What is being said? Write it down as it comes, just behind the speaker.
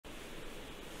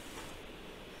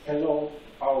Hello,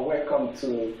 welcome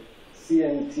to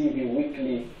CNE TV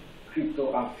Weekly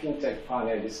Crypto and Fintech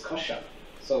Panel Discussion.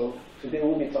 So today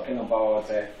we'll be talking about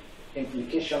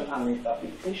implication and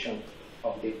interpretation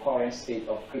of the current state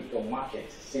of crypto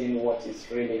market, seeing what is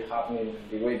really happening,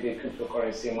 the way the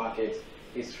cryptocurrency market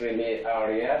is really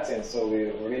reacting. So we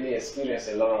really experienced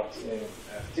a lot of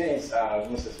things,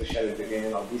 most especially at the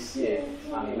beginning of this year,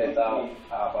 and later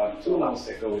about 2 months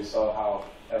ago we saw how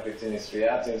everything is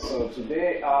reacting. So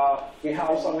today we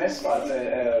have some experts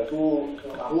who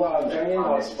are joining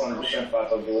us from different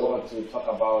parts of the world to talk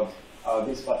about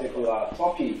this particular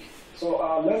topic. So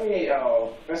let me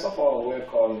first of all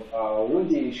welcome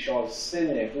Rudy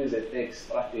Shoushany, who is a tech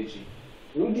strategy.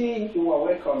 Rudy, you are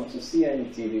welcome to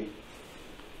CNE TV.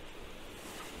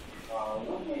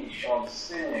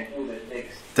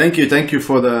 Thank you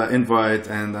for the invite,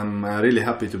 and I'm really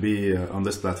happy to be on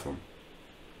this platform.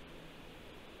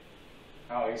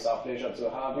 Oh, it's a pleasure to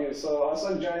have you. So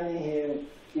also joining him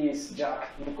is Jack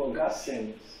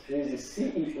Nkogasin, who is the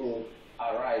CEO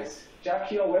at Rise.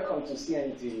 Jack, you're welcome to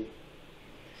CNE TV.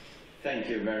 Thank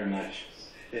you very much.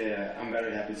 I'm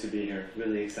very happy to be here,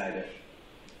 really excited.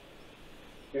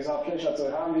 It's a pleasure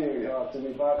to have you to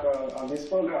be back on this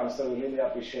program, so we really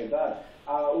appreciate that.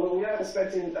 We are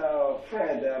expecting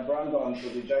Fred Brandon to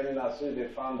be joining us, who is the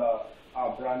founder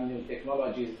of Brand New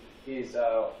Technologies. He's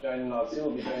joining us, he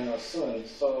will be joining us soon.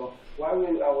 So while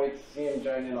we await him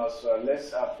joining us,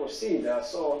 let's proceed.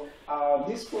 So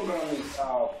this program is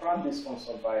proudly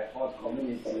sponsored by Hot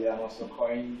Community and also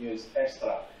Coin News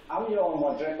Extra. I'm your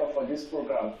moderator for this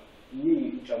program,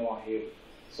 Lee Uchamohe.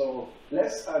 So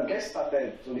let's get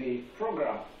started to the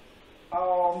program.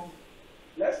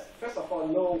 Let's first of all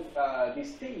know the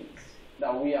state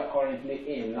that we are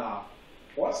currently in now.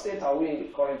 What state are we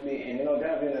currently in? You know, there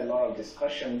have been a lot of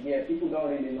discussion here. People don't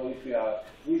really know if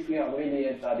we have really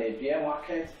entered a bear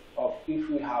market or if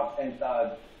we have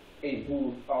entered a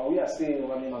bull, or we are still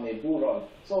running on a bull run.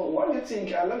 So what do you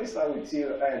think? Let me start with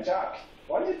you, Jack.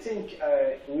 What do you think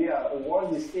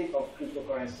what is the state of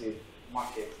cryptocurrency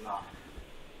market now?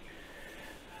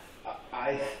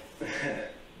 I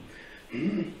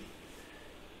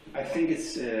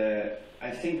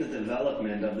think the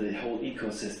development of the whole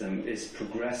ecosystem is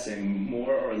progressing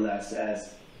more or less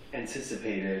as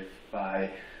anticipated by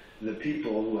the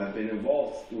people who have been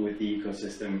involved with the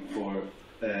ecosystem for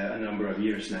a number of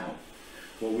years now.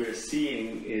 What we're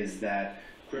seeing is that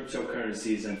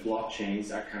cryptocurrencies and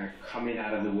blockchains are kind of coming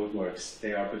out of the woodworks.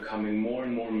 They are becoming more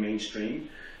and more mainstream.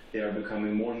 They are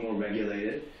becoming more and more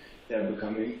regulated. They're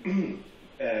becoming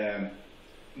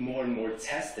more and more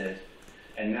tested.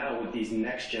 And now with these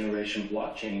next generation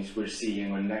blockchains we're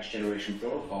seeing, or next generation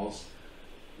protocols,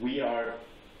 we are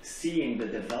seeing the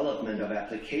development of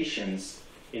applications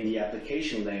in the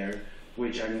application layer,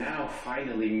 which are now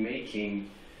finally making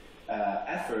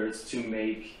efforts to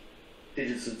make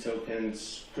digital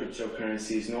tokens,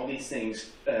 cryptocurrencies, and all these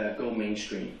things go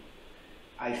mainstream.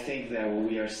 I think that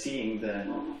we are seeing the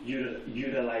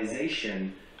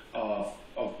utilization of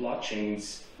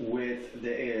blockchains with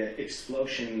the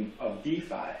explosion of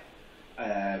DeFi.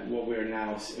 What we're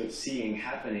now seeing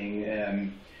happening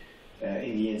in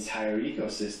the entire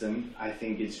ecosystem, I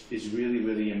think is really,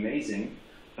 really amazing.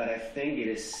 But I think it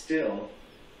is still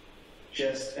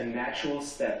just a natural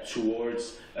step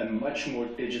towards a much more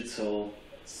digital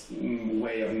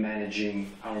way of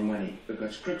managing our money,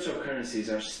 because cryptocurrencies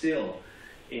are still,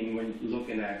 when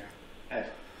looking at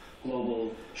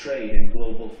global trade and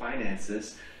global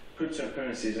finances,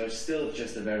 cryptocurrencies are still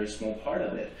just a very small part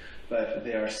of it, but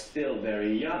they are still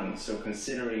very young. So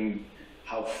considering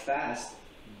how fast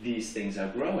these things are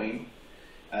growing,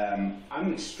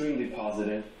 I'm extremely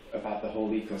positive about the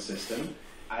whole ecosystem.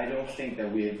 I don't think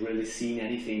that we have really seen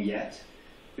anything yet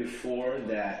before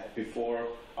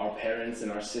our parents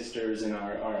and our sisters and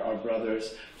our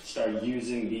brothers start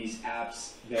using these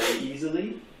apps very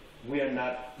easily. We are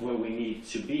not where we need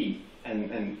to be,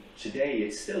 and today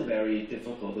it's still very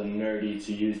difficult and nerdy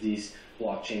to use these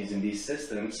blockchains and these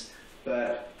systems,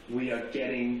 but we are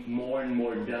getting more and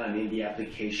more done in the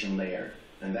application layer,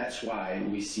 and that's why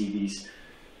we see these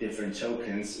different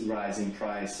tokens rise in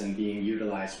price and being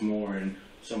utilized more, and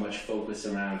so much focus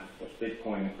around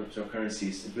Bitcoin and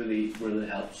cryptocurrencies. It really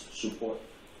helps support.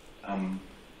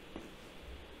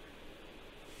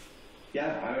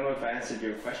 Yeah, I don't know if I answered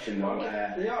your question though.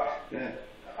 Okay.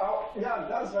 Yeah,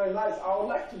 that's very nice. I would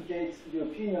like to get the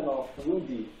opinion of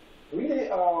Rudy. Rudy,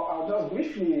 just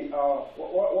briefly,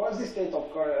 what's the state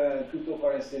of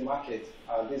cryptocurrency market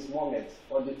at this moment?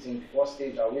 What do you think? What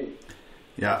stage are we?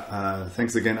 Yeah,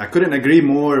 thanks again. I couldn't agree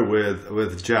more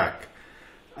with Jack.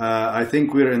 I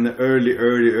think we're in the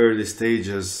early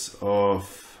stages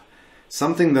of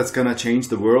something that's going to change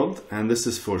the world, and this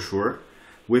is for sure.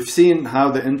 We've seen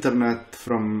how the internet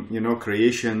from,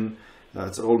 creation,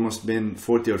 it's almost been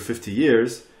 40 or 50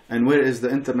 years, and where is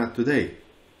the internet today?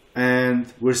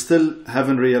 And we still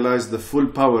haven't realized the full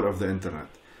power of the internet.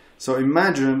 So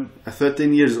imagine a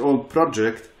 13 years old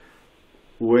project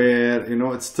where,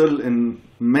 it's still in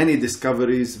many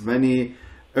discoveries, many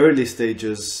early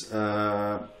stages.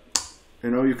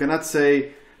 You cannot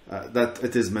say that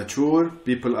it is mature.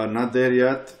 People are not there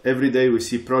yet. Every day we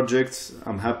see projects.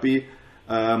 I'm happy.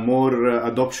 More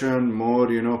adoption, more,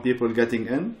 people getting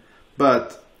in.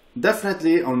 But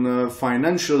definitely on the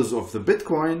financials of the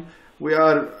Bitcoin, we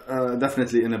are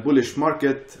definitely in a bullish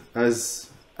market as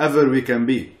ever we can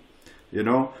be.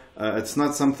 It's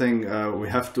not something we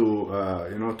have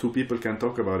to, two people can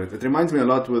talk about it. It reminds me a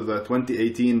lot with the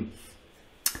 2018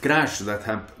 crash that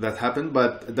happened,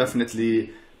 but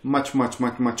definitely much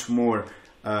more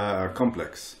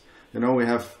complex. We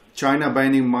have China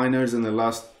banning miners in the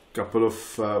last couple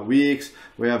of weeks.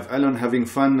 We have Elon having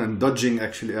fun and dodging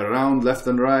actually around left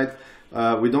and right.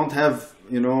 We don't have,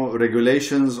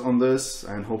 regulations on this,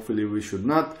 and hopefully we should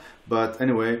not. But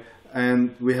anyway,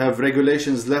 and we have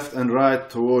regulations left and right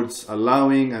towards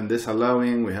allowing and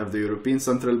disallowing. We have the European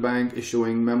Central Bank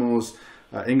issuing memos,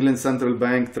 England Central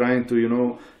Bank trying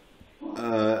to,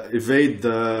 evade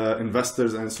the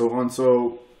investors and so on.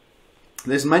 So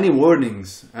there's many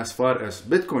warnings as far as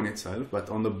Bitcoin itself, but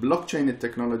on the blockchain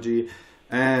technology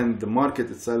and the market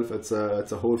itself, it's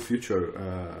a whole future,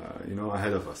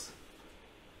 ahead of us.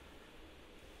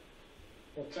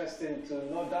 Interesting to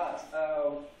know that.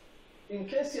 In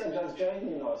case you're just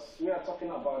joining us, we are talking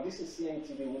about, this is CNE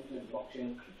TV Weekly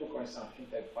Blockchain, Cryptocurrency and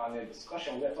Fintech Panel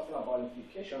Discussion. We are talking about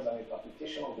implications and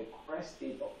interpretation of the current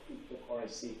state of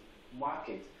cryptocurrency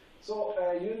market. So,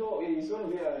 it's going to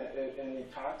be an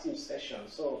interactive session.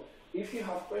 So, if you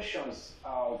have questions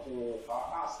to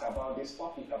ask about this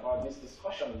topic, about this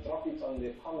discussion, drop it on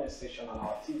the comment section on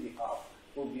our TV app.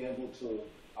 We'll be able to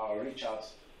reach out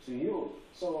to you.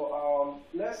 So,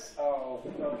 let's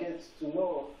get to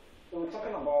know. We're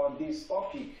talking about this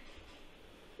topic.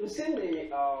 We've seen the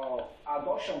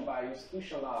adoption by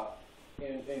institutional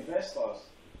investors.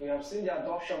 We have seen the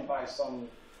adoption by some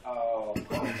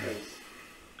countries.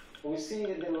 We see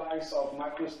the likes of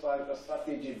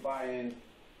MicroStrategy buying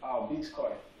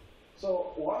Bitcoin.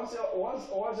 So, what's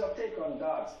your take on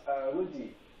that,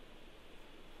 Rudy?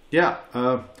 Yeah.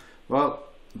 Well,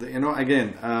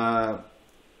 again,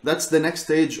 that's the next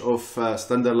stage of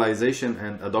standardization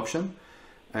and adoption.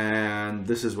 And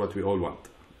this is what we all want.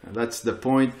 And that's the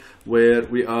point where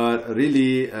we are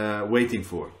really waiting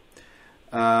for.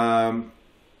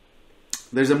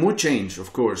 There's a mood change,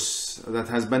 of course, that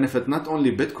has benefited not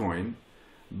only Bitcoin,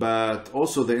 but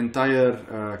also the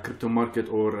entire crypto market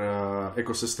or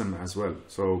ecosystem as well.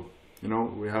 So,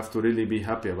 we have to really be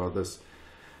happy about this.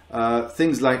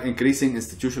 Things like increasing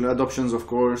institutional adoptions, of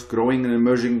course, growing and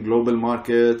emerging global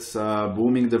markets,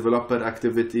 booming developer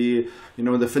activity.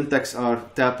 The fintechs are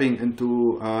tapping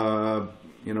into,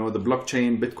 the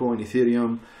blockchain, Bitcoin,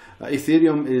 Ethereum.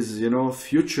 Ethereum is,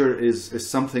 future is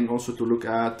something also to look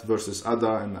at versus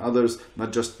ADA and others,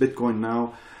 not just Bitcoin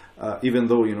now. Even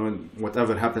though,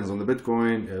 whatever happens on the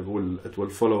Bitcoin, it will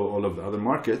follow all of the other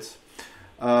markets.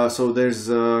 So there's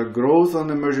growth on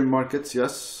emerging markets,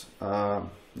 yes.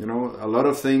 A lot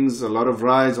of things, a lot of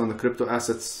rise on the crypto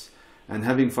assets and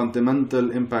having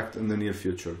fundamental impact in the near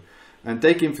future. And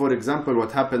taking, for example,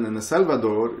 what happened in El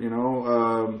Salvador,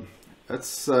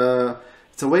 it's a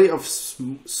way of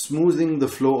smoothing the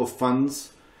flow of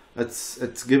funds.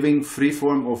 It's giving free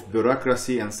form of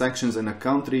bureaucracy and sanctions in a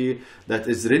country that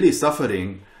is really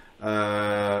suffering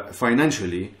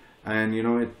financially. And,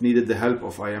 it needed the help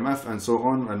of IMF and so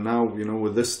on. And now,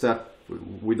 with this step,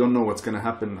 we don't know what's going to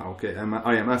happen. Okay,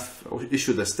 IMF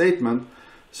issued a statement,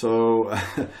 so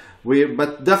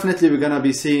but definitely we're going to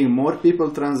be seeing more people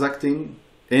transacting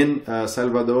in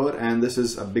Salvador, and this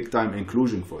is a big time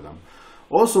inclusion for them.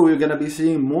 Also, we're going to be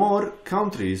seeing more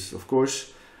countries. Of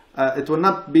course, it will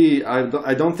not be.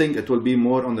 I don't think it will be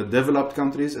more on the developed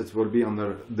countries. It will be on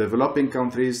the developing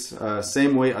countries.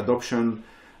 Same way adoption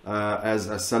as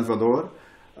El Salvador.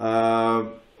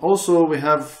 Also, we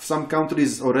have some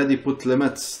countries already put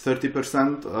limits,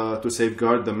 30%, to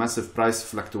safeguard the massive price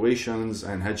fluctuations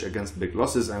and hedge against big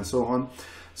losses and so on.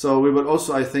 So we will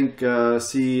also, I think,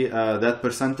 see that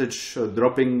percentage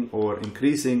dropping or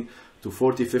increasing to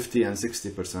 40, 50, and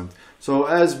 60%. So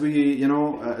as we,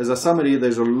 as a summary,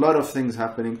 there's a lot of things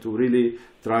happening to really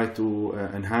try to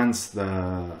enhance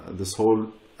this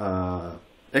whole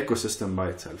ecosystem by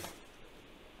itself.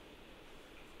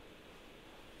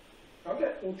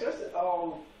 Okay, interesting.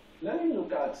 Let me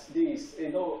look at this. You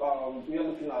know, we are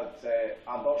looking at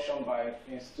adoption by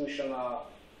institutional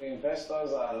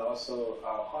investors and also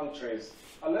countries.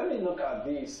 Let me look at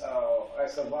this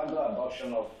as a wider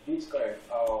adoption of Bitcoin.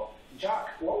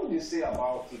 Jack, what would you say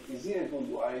about it? Is it a good?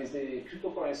 Is the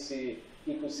cryptocurrency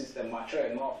ecosystem mature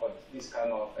enough for this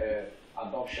kind of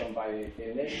adoption by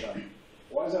a nation?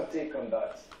 What's your take on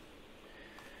that?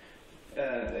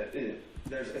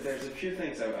 There's a few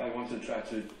things I want to try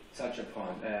to touch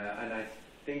upon, and I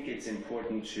think it's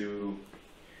important to.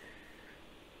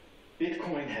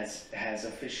 Bitcoin has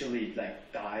officially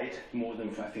died more than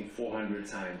I think 400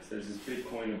 times. There's this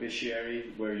Bitcoin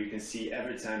obituary where you can see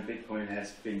every time Bitcoin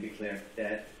has been declared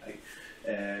dead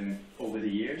over the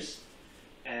years,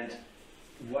 and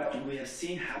what we have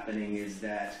seen happening is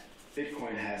that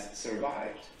Bitcoin has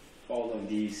survived all of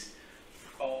these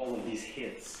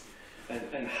hits.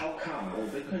 And how come? Well,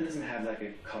 Bitcoin doesn't have like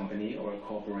a company or a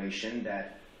corporation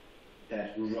that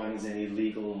runs any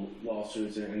legal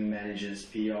lawsuits and manages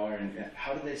PR. And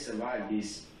how do they survive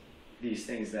these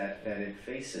things that it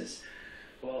faces?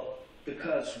 Well,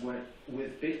 because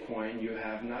with Bitcoin, you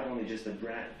have not only just a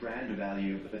brand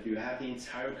value, but you have the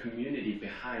entire community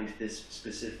behind this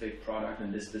specific product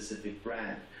and this specific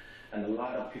brand. And a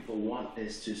lot of people want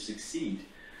this to succeed.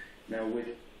 Now, with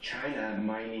China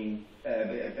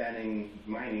banning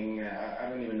mining, I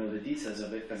don't even know the details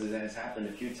of it because it has happened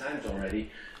a few times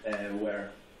already,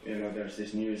 where there's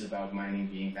this news about mining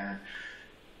being banned.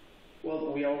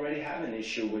 Well, we already have an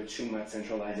issue with too much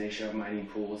centralization of mining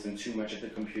pools and too much of the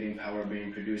computing power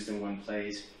being produced in one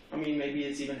place. I mean, maybe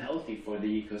it's even healthy for the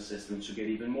ecosystem to get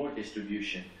even more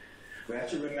distribution. We have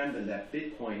to remember that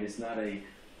Bitcoin is not a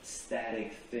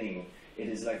static thing. It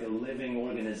is like a living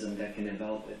organism that can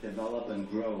develop and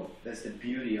grow. That's the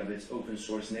beauty of its open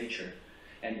source nature.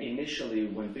 And initially,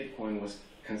 when Bitcoin was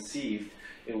conceived,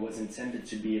 it was intended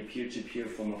to be a peer-to-peer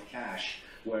form of cash,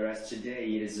 whereas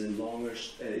today it is a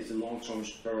long-term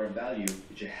store of value,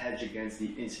 which a hedge against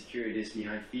the insecurities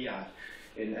behind fiat.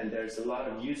 And there's a lot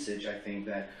of usage, I think,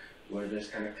 where there's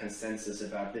kind of consensus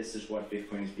about this is what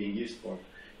Bitcoin is being used for.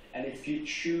 And if you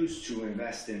choose to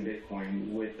invest in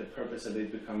Bitcoin with the purpose of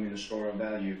it becoming a store of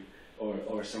value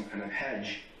or some kind of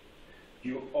hedge,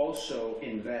 you also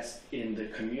invest in the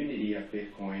community of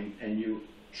Bitcoin, and you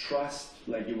trust,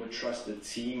 like you would trust a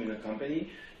team in a company,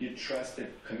 you trust the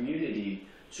community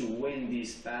to win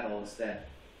these battles that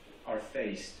are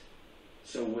faced.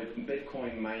 So with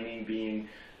Bitcoin mining being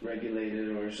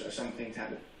regulated or something,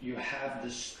 you have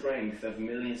the strength of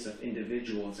millions of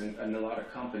individuals and a lot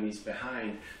of companies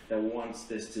behind that wants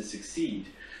this to succeed.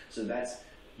 So that's,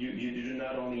 you do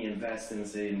not only invest in,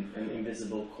 say, an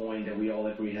invisible coin that we all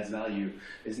agree has value.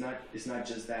 It's not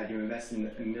just that. You invest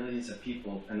in millions of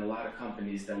people and a lot of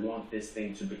companies that want this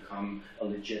thing to become a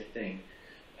legit thing.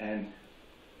 And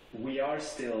we are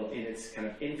still in its kind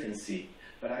of infancy.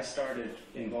 But I started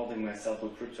involving myself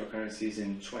with cryptocurrencies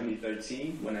in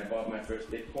 2013 when I bought my first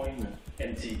Bitcoin,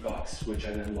 DxTalks, which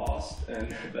I then lost.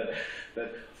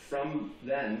 But from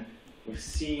then, we've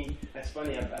seen, that's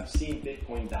funny, I've seen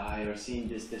Bitcoin die or seen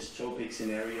this dystopic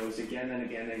scenarios again and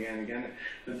again and again and again.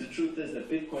 But the truth is that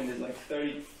Bitcoin is like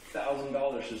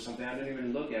 $30,000 or something. I don't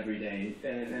even look every day.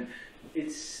 And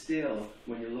it's still,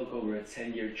 when you look over a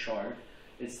 10-year chart,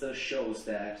 it still shows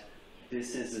that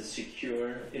this is a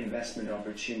secure investment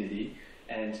opportunity,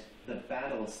 and the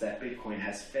battles that Bitcoin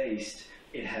has faced,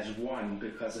 it has won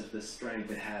because of the strength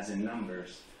it has in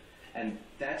numbers. And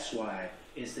that's why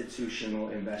institutional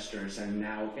investors are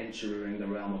now entering the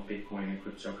realm of Bitcoin and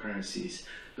cryptocurrencies.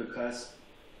 Because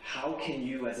how can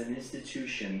you as an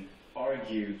institution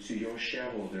argue to your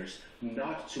shareholders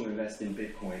not to invest in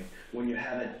Bitcoin when you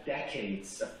have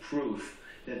decades of proof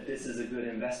that this is a good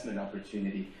investment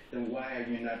opportunity? Then why are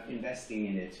you not investing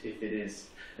in it if it is?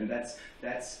 And that's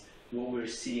what we're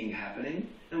seeing happening,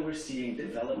 and we're seeing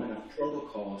development of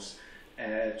protocols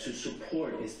to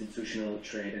support institutional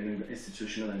trade and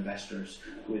institutional investors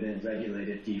within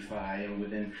regulated DeFi and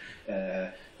within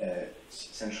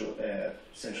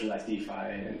centralized DeFi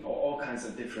and all kinds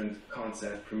of different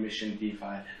concepts, permission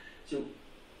DeFi. So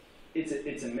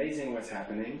it's amazing what's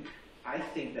happening. I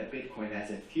think that Bitcoin has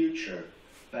a future.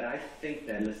 But I think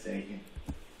that, let's say, in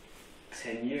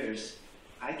 10 years,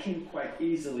 I can quite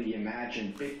easily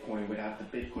imagine Bitcoin without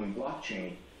the Bitcoin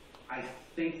blockchain. I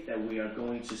think that we are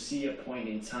going to see a point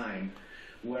in time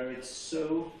where it's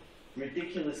so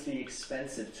ridiculously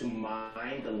expensive to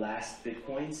mine the last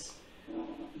Bitcoins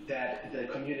that the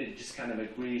community just kind of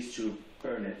agrees to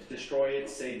burn it, destroy it,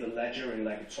 save the ledger in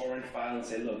like a torrent file and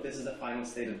say, look, this is the final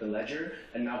state of the ledger,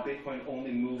 and now Bitcoin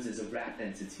only moves as a wrapped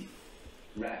entity.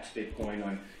 wrapped Bitcoin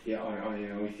on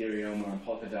Ethereum or on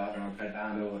Polkadot or on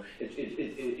Cardano.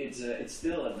 It's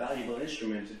still a valuable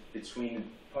instrument between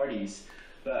parties,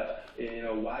 but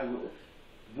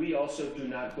we also do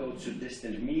not go to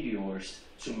distant meteors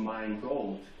to mine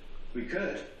gold. We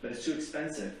could, but it's too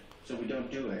expensive, so we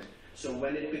don't do it. So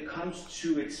when it becomes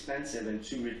too expensive and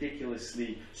too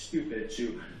ridiculously stupid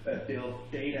to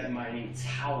build data mining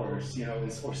towers,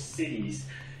 or cities,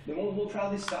 then we'll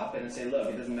probably stop it and say, look,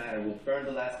 it doesn't matter. We'll burn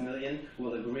the last million.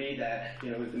 We'll agree that,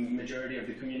 if the majority of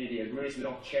the community agrees, we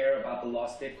don't care about the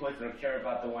lost Bitcoins. We don't care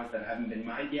about the ones that haven't been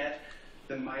mined yet.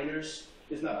 The miners,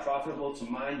 it's not profitable to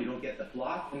mine. You don't get the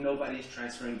block, and nobody's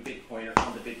transferring Bitcoin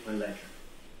on the Bitcoin ledger.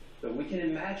 But we can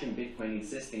imagine Bitcoin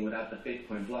existing without the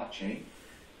Bitcoin blockchain.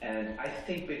 And I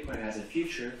think Bitcoin has a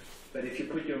future, but if you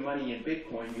put your money in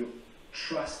Bitcoin, you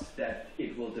trust that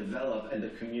it will develop and the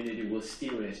community will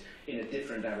steer it in a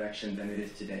different direction than it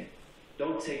is today.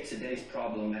 Don't take today's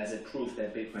problem as a proof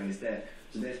that Bitcoin is dead.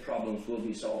 Today's problems will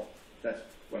be solved. That's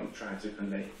what I'm trying to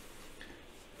convey.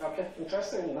 Okay,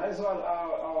 interesting. Nice one.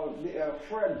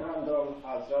 Fred Brandon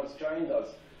has just joined us.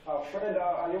 Fred,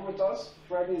 are you with us?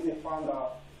 Fred is the founder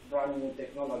of Brand New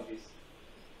Technologies.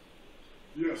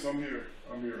 Yes, I'm here.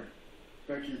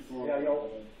 Thank you for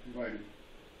inviting.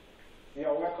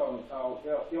 You're welcome.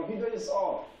 Your video is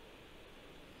off.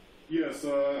 Yes,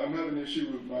 I'm having an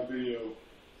issue with my video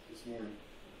this morning.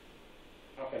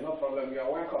 Okay, no problem. You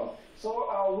are welcome.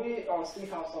 So we still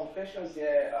have some questions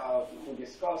here to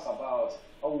discuss about.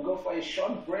 I will go for a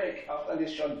short break. After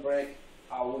this short break,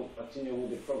 I will continue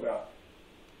with the program.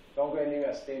 Don't go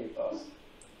anywhere. Stay with us.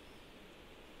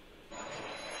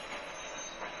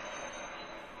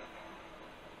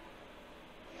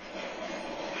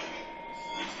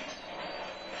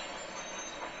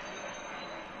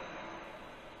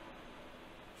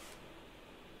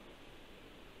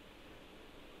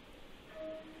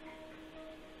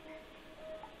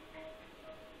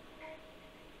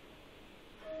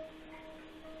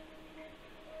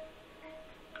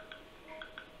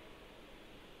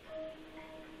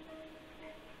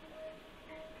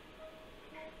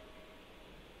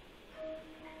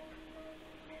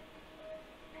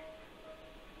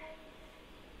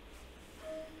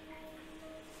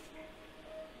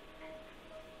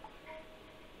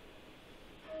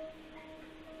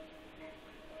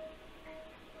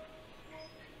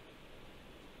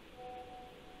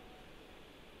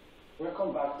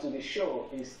 Welcome back to the show.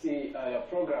 It's the your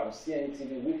program, CNE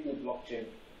TV Weekly Blockchain,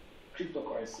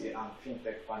 Cryptocurrency, and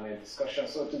Fintech Panel Discussion.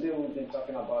 So today we've been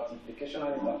talking about implication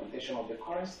and interpretation of the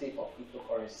current state of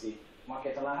cryptocurrency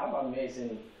market, and I have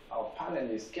amazing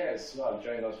panelists, guests who have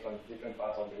joined us from different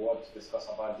parts of the world to discuss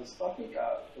about this topic.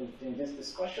 In this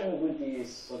discussion, Rudy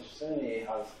Shoushany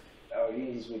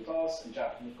is with us,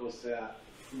 Jack Nicogosian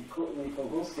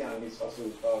is also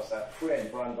with us,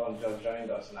 Fred Brandon just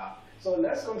joined us now. So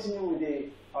let's continue with the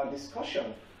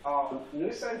discussion.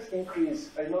 Recent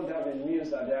increase, I know there have been news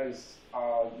that there is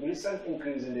recent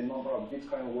increase in the number of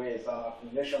Bitcoin whales and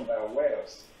accumulation by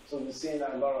whales. So we've seen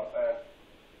a lot of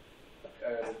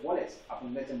wallets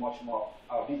accumulating much more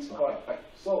Bitcoin.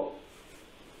 So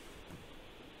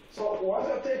what's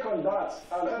your take on that?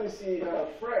 Let me see,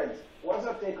 Fred, what's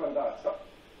your take on that?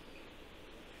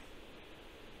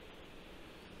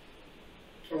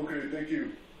 Okay, thank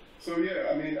you. So yeah,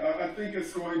 I mean, I think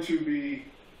it's going to be,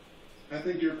 I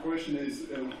think your question is,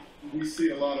 we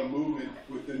see a lot of movement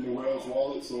within the whales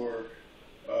wallets, or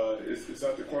is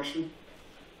that the question?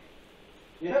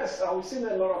 Yes, we've seen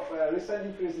a lot of recent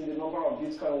increase in the number of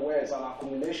Bitcoin whales and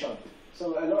accumulation.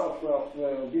 So a lot of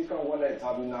Bitcoin wallets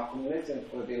have been accumulating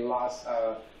for the last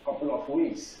couple of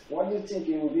weeks. What do you think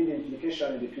it will be the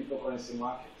implication in the cryptocurrency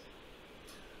market?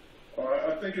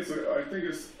 I think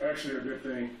it's actually a good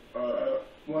thing.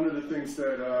 One of the things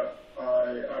that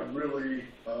I really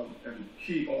am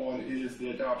key on is the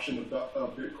adoption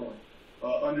of Bitcoin.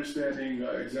 Understanding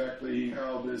exactly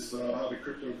how the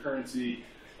cryptocurrency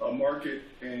market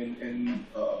and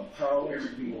how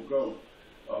everything will go.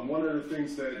 One of the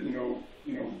things that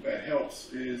that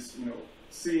helps is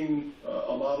seeing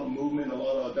a lot of movement, a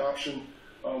lot of adoption.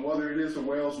 Whether it is the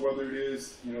whales, whether it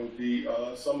is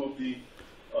some of the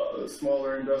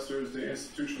smaller investors, the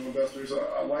institutional investors,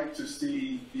 I like to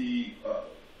see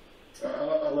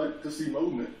I like to see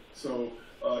movement. So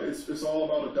it's all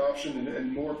about adoption,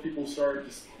 and more people start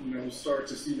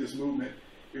to see this movement.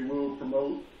 It will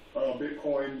promote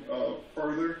Bitcoin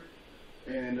further,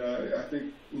 and I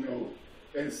think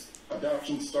as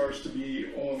adoption starts to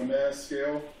be on a mass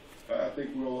scale, I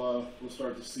think we'll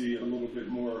start to see a little bit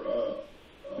more.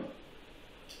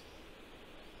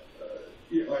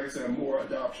 Like I said, more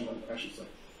adoption, I should say.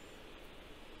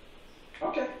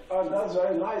 Okay, that's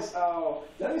very nice.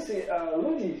 Let me see,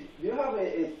 Rudy, do you have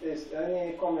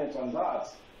any comment on that?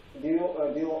 Do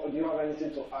you have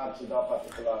anything to add to that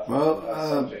particular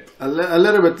subject? A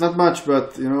little bit, not much,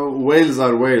 but whales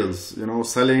are whales.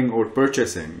 Selling or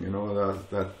purchasing.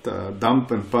 That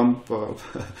dump and pump.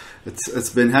 It's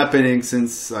been happening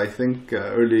since I think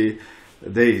early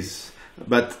days.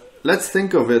 But let's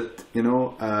think of it, in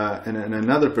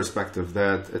another perspective.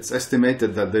 That it's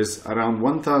estimated that there's around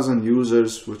 1,000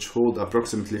 users which hold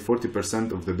approximately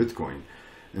 40% of the Bitcoin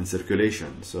in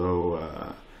circulation. So.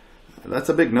 That's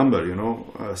a big number,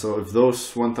 so if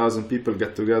those 1,000 people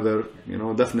get together,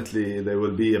 definitely there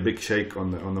will be a big shake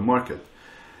on the market.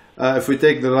 If we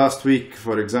take the last week,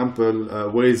 for example,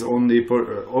 Waze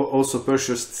also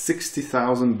purchased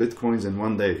 60,000 Bitcoins in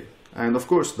one day. And of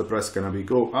course, the price is going to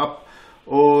go up,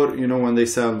 or, when they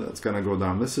sell, it's going to go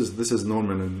down. This is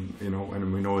normal, and,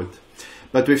 and we know it.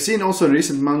 But we've seen also in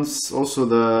recent months, also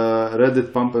the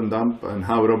Reddit pump and dump, and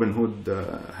how Robinhood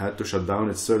had to shut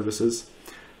down its services.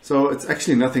 So it's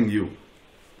actually nothing new,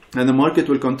 and the market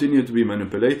will continue to be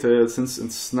manipulated since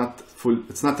it's not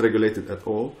regulated at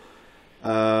all.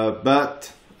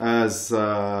 But as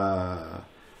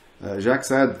Jacques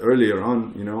said earlier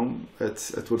on,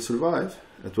 it will survive,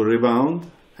 it will rebound,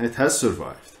 and it has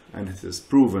survived, and it is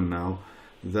proven now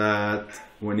that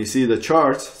when you see the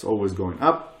charts, it's always going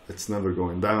up, it's never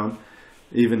going down.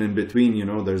 Even in between,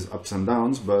 there's ups and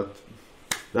downs, but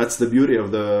that's the beauty of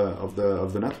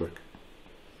the network.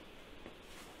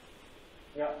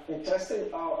 Yeah, interesting.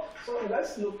 So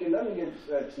let's look. Let me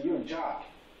get to you, Jack.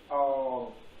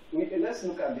 Let's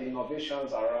look at the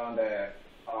innovations around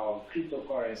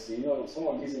cryptocurrency. Some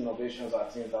of these innovations are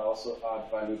things that also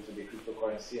add value to the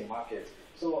cryptocurrency market.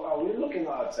 So we're looking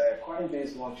at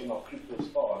Coinbase launching of crypto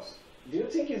stores. Do you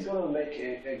think it's going to make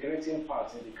a great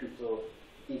impact in the crypto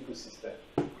ecosystem?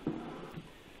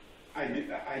 I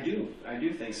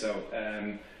do think so.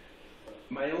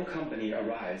 My own company,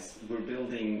 Arise, we're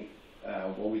building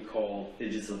what we call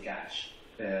digital cash.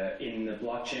 In the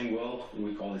blockchain world,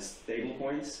 we call it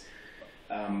stablecoins.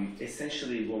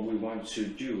 Essentially, what we want to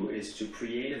do is to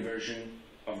create a version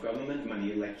of government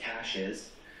money like cash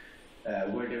is,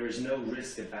 where there is no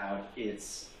risk about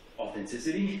its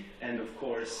authenticity and, of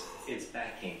course, its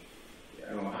backing.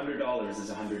 $100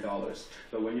 is $100,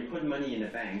 but when you put money in a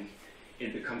bank,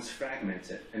 it becomes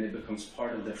fragmented and it becomes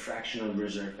part of the fractional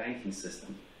reserve banking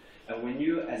system. And when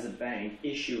you, as a bank,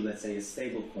 issue, let's say, a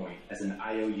stable coin as an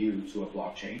IOU to a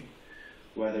blockchain,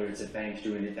 whether it's a bank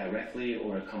doing it directly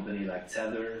or a company like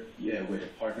Tether with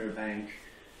a partner bank,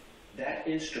 that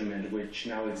instrument, which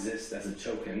now exists as a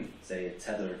token, say a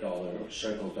Tether dollar or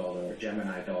Circle dollar or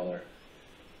Gemini dollar,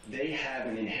 they have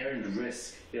an inherent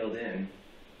risk built in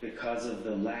because of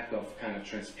the lack of kind of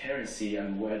transparency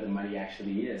on where the money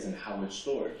actually is and how it's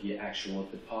stored, the actual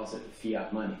deposit,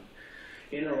 fiat money.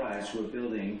 In Arise, we're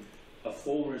building a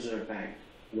full reserve bank,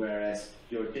 whereas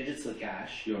your digital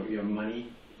cash, your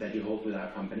money that you hold with our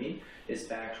company, is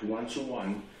backed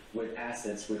one-to-one with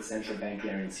assets with central bank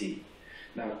guarantee.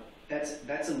 Now,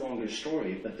 that's a longer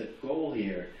story, but the goal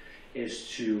here is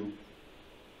to,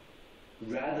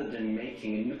 rather than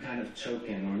making a new kind of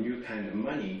token or new kind of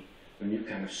money, or new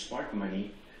kind of smart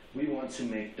money, we want to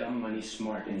make dumb money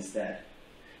smart instead.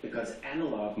 Because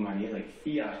analog money, like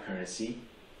fiat currency,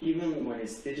 even when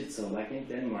it's digital, like in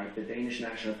Denmark, the Danish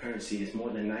national currency is more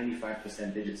than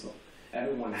 95% digital.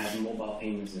 Everyone has mobile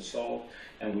payments installed,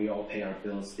 and we all pay our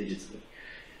bills digitally.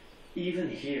 Even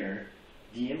here,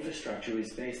 the infrastructure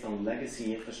is based on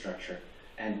legacy infrastructure,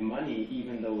 and money,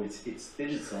 even though it's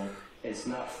digital, is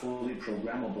not fully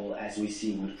programmable as we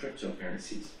see with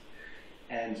cryptocurrencies.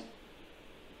 And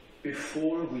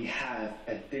before we have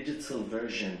a digital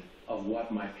version of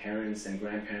what my parents and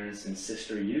grandparents and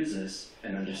sister uses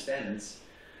and understands,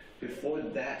 before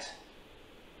that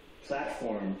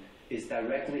platform is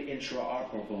directly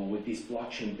interoperable with these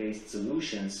blockchain-based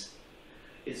solutions,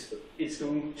 it's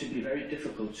going to be very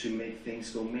difficult to make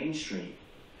things go mainstream.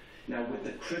 Now, with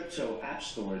the crypto app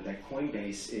store that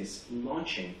Coinbase is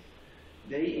launching,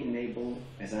 they enable,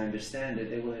 as I understand it,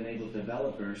 they will enable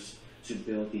developers to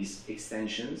build these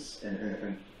extensions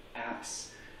and apps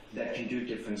that can do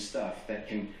different stuff, that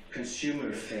can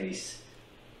consumer face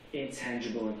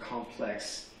intangible and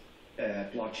complex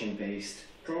blockchain-based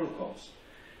protocols.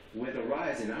 With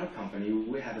Arise in our company,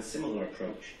 we have a similar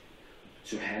approach.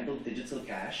 To handle digital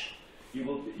cash, you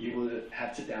will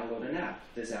have to download an app.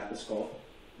 This app is called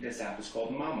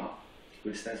MAMA,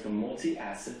 which stands for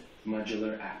Multi-Asset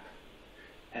Modular App.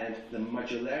 And the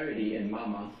modularity in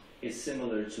MAMA is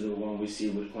similar to the one we see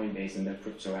with Coinbase in the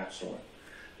crypto app store.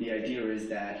 The idea is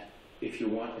that if you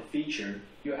want a feature,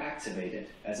 you activate it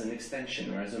as an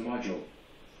extension or as a module.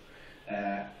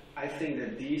 I think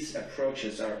that these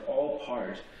approaches are all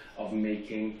part of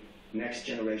making next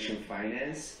generation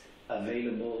finance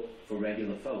available for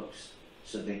regular folks,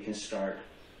 so they can start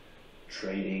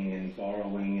trading and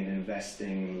borrowing and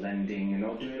investing and lending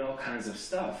and doing all kinds of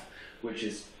stuff, which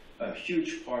is a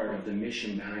huge part of the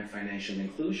mission behind financial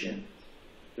inclusion.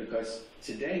 Because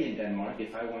today in Denmark,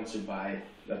 if I want to buy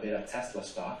a bit of Tesla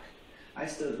stock, I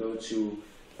still go to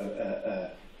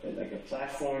like a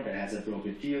platform that has a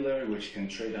broker dealer which can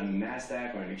trade on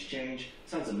NASDAQ or an exchange.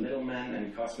 Sounds a middleman, and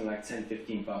it costs me like 10,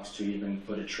 15 bucks to even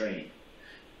put a trade.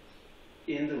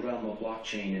 In the realm of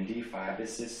blockchain and DeFi,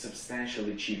 this is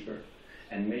substantially cheaper,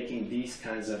 and making these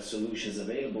kinds of solutions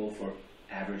available for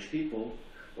average people,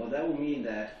 well, that will mean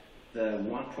that the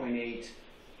 1.8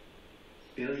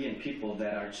 billion people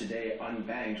that are today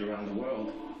unbanked around the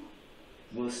world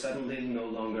will suddenly no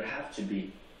longer have to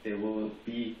be. They will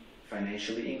be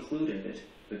financially included,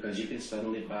 because you can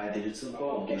suddenly buy digital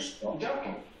gold.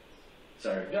 Okay.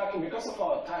 Sorry. Jackie, because of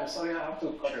our time, sorry, I have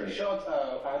to cut it short.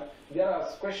 There are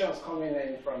questions coming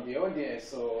in from the audience,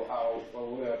 so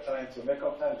we are trying to make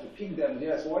up time to pick them.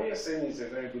 Yes, what you're saying is a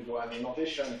very good one.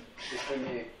 Innovation is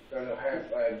really going to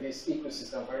help this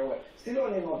ecosystem very well. Still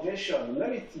on innovation, let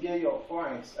me get your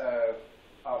point,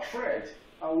 Fred.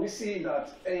 We see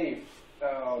that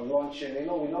launching, we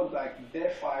know like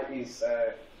DeFi is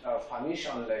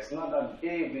permissionless. Now that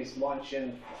Aave is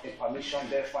launching a permission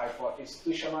DeFi for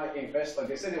institutional investors,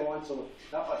 they say they want to,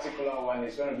 that particular one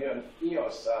is going to be on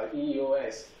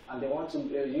EOS, and they want to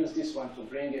use this one to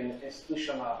bring in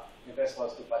institutional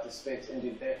investors to participate in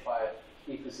the DeFi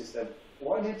ecosystem.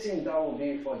 What do you think that will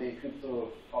be for the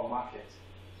crypto market?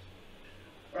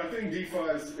 I think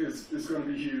DeFi is going to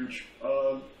be huge.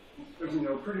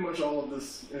 Pretty much all of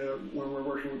this, when we're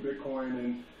working with Bitcoin,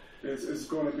 and it's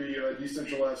going to be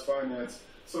decentralized finance.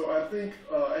 So I think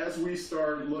as we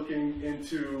start looking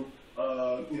into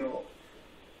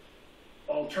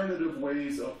alternative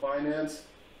ways of finance,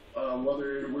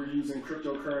 whether we're using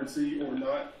cryptocurrency or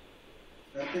not,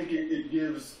 I think it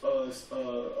gives us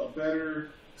a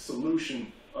better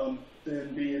solution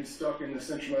than being stuck in the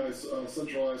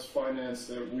centralized finance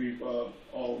that we've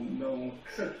all known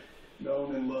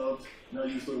and loved. And I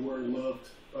use the word loved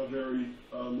very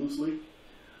loosely.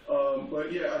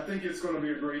 But yeah, I think it's going to be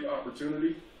a great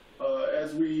opportunity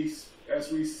as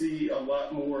we see a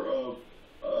lot more of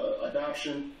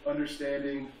adoption,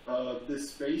 understanding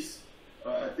this space.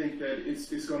 I think that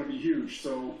it's going to be huge.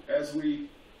 So as we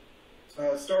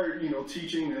start,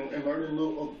 teaching and learning a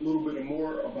little bit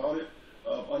more about it,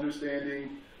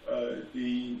 understanding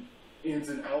the ins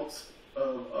and outs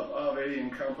of Aave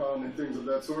and compound and things of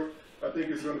that sort, I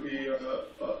think it's going to be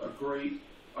a great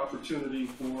opportunity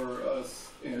for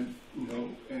us and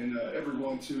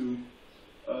everyone to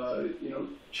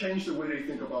change the way they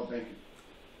think about banking.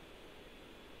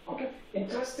 Okay,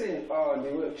 interesting.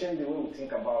 Change the way we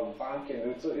think about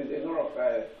banking. So a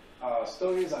lot of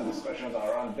stories and discussions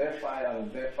around DeFi,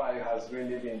 and DeFi has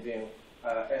really been doing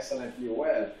excellently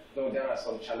well, though there are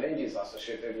some challenges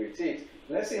associated with it.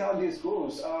 Let's see how this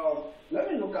goes.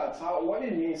 Let me look at what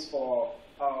it means for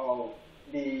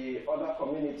the other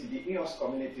community, the EOS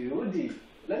community. Rudy,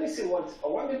 let me see what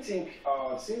do you think,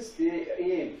 since the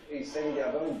Aave is saying they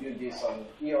are going to build this on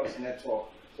EOS network,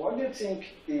 what do you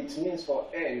think it means for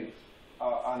Aave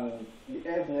and the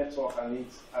Aave network and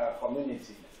its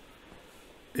community?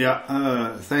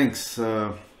 Yeah, thanks.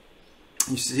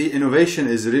 You see, innovation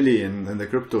is really in the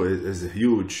crypto is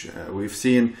huge. We've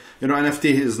seen,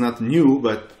 NFT is not new,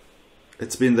 but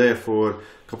it's been there for a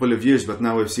couple of years, but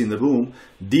now we've seen the boom.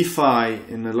 DeFi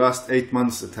in the last 8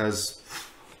 months, it has,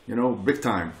 big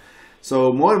time.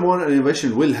 So more and more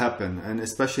innovation will happen, and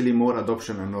especially more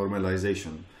adoption and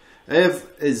normalization. Aave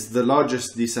is the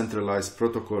largest decentralized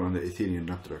protocol on the Ethereum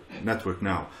network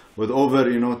now, with over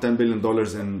 $10 billion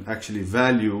in actually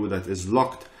value that is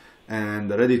locked and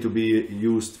ready to be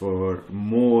used for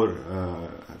more,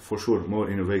 more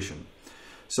innovation.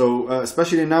 So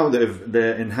especially now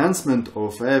the enhancement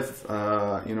of Aave,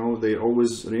 they're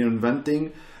always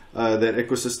reinventing their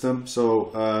ecosystem.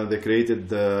 So they created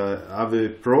the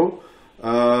Aave Pro,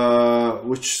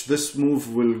 which this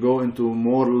move will go into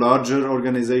more larger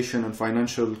organization and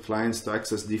financial clients to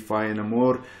access DeFi in a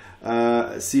more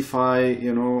CeFi,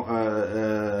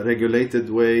 regulated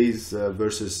ways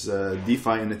versus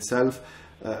DeFi in itself,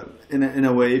 in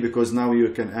a way, because now you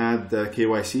can add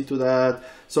KYC to that.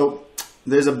 So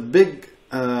there's a big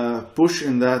push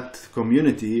in that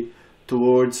community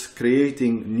towards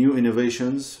creating new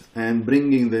innovations and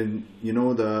bringing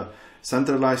the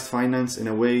centralized finance in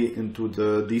a way into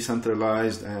the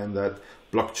decentralized and that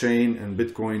blockchain and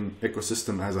Bitcoin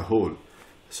ecosystem as a whole.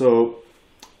 So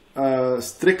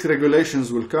strict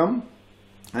regulations will come,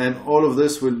 and all of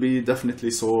this will be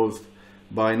definitely solved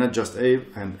by not just Aave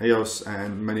and EOS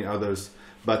and many others,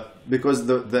 but because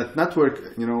that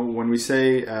network, you know, when we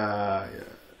say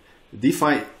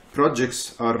DeFi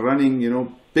projects are running, you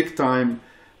know, big time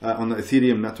on the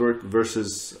Ethereum network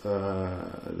versus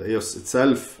the EOS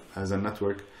itself as a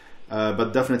network,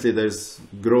 but definitely there's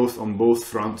growth on both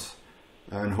fronts,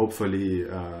 and hopefully,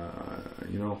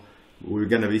 you know, we're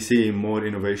going to be seeing more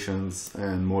innovations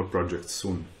and more projects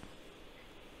soon.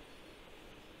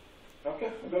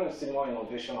 Okay, we're going to see more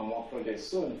innovation and more projects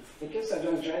soon. In case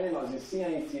you're just joining us, the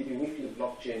CNE TV weekly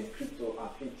blockchain, crypto, and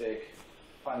fintech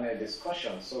panel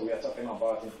discussion. So we are talking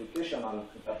about implication and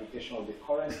interpretation of the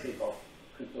current state of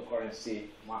cryptocurrency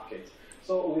market.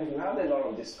 So we've had a lot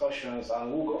of discussions,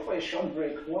 and we'll go for a short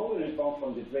break. When we return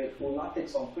from the break, we'll now take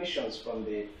some questions from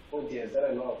the audience. There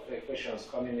are a lot of questions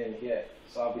coming in here,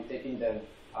 so I'll be taking them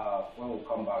when we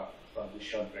come back from the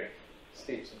short break.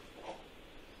 Stay tuned.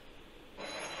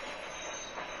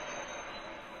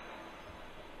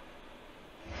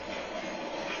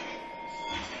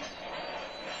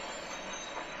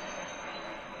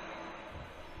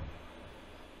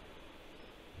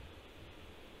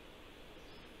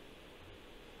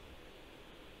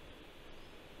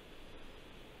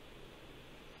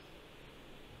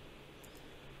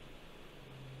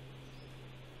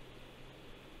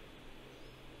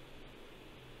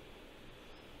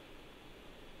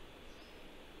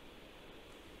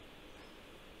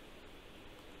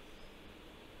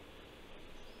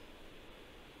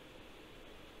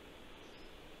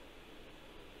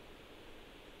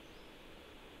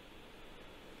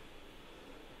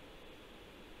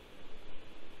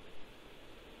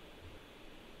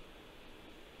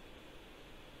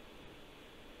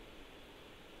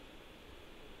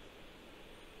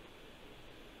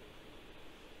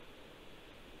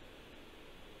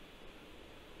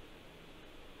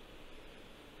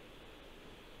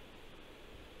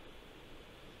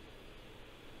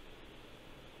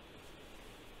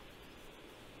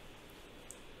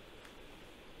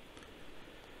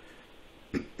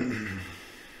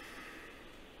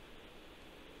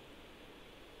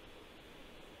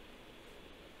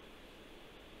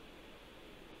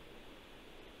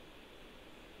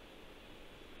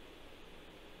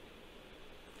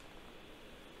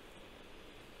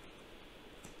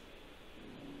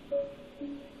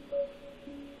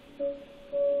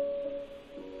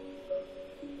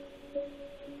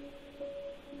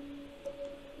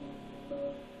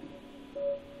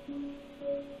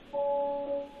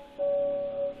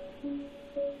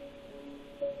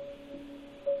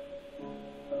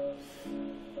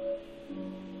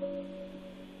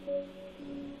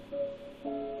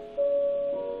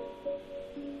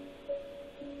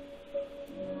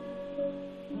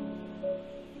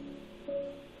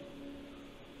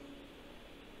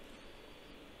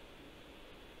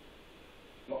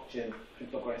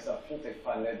 Cryptocurrency and fintech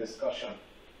panel discussion.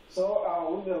 So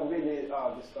we've been really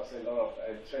discussing a lot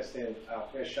of interesting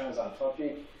questions and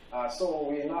topics. So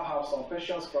we now have some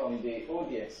questions from the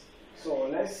audience. So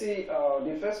let's see,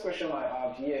 the first question I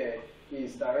have here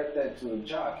is directed to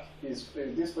Jack. This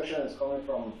question is coming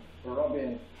from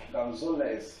Robin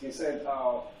Gonzalez. He said,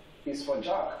 it's for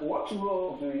Jack. What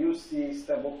role do you see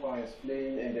stablecoins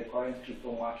playing in the current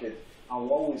crypto market, and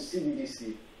what will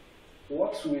CBDC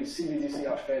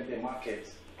affect the market?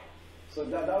 So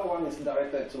that one is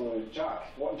directed to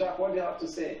Jack. Jack, what do you have to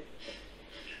say?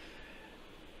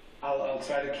 I'll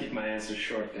try to keep my answer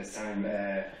short this time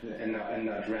and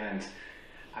not rant.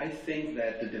 I think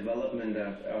that the development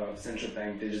of central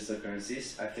bank digital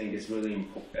currencies, I think is really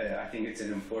important. I think it's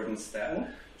an important step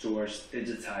towards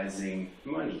digitizing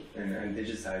money and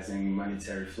digitizing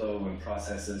monetary flow and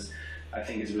processes. I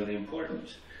think is really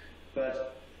important.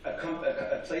 But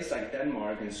a place like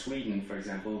Denmark and Sweden, for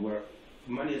example, where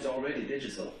money is already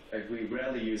digital, like we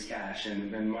rarely use cash,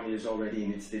 and money is already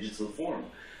in its digital form.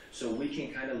 So we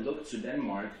can kind of look to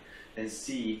Denmark and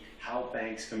see how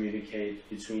banks communicate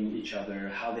between each other,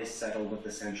 how they settle with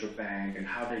the central bank, and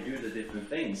how they do the different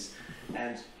things.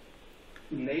 And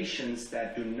nations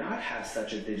that do not have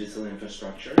such a digital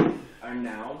infrastructure are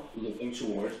now looking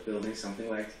towards building something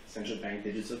like central bank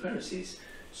digital currencies.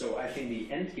 So I think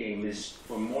the end game is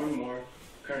for more and more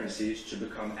currencies to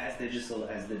become as digital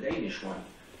as the Danish one.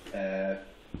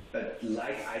 But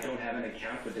like I don't have an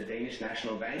account with the Danish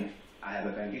National Bank, I have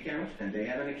a bank account and they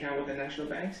have an account with the national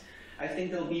banks. I think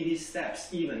there'll be these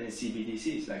steps even in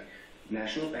CBDCs, like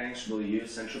national banks will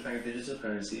use central bank digital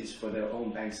currencies for their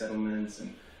own bank settlements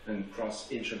and and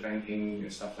cross intra-banking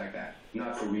stuff like that,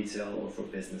 not for retail or for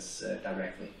business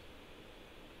directly.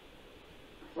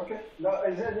 Okay. Now,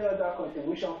 is there any other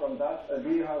contribution from that?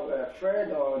 Do you have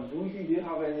Fred or Rudy? Do you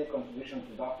have any contribution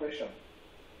to that question?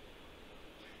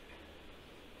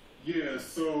 Yeah.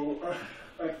 So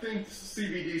I think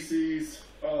CBDCs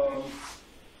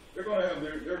they're going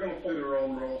to play their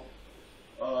own role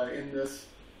in this.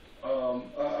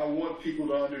 I want people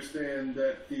to understand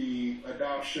that the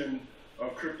adoption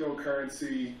of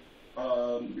cryptocurrency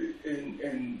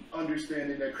and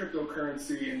understanding that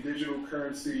cryptocurrency and digital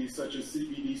currency such as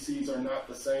CBDCs are not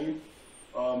the same.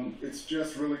 It's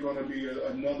just really going to be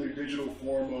another digital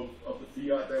form of the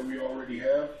fiat that we already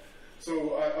have.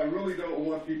 So I really don't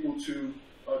want people to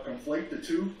conflate the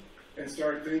two and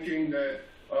start thinking that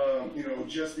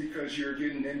just because you're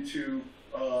getting into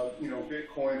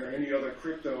Bitcoin or any other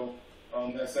crypto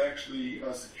that's actually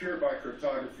secured by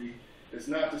cryptography, it's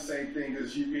not the same thing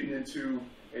as you getting into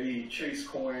a Chase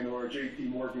coin or a JP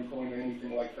Morgan coin or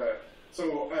anything like that.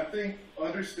 So I think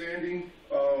understanding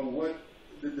what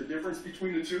the difference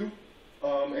between the two,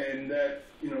 and that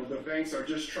the banks are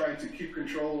just trying to keep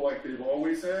control like they've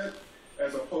always had,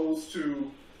 as opposed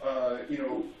to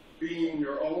being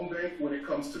your own bank when it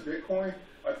comes to Bitcoin.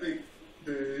 I think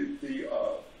the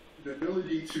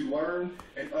ability to learn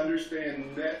and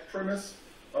understand that premise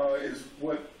is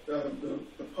what the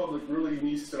public really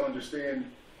needs to understand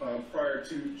prior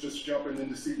to just jumping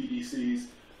into CBDCs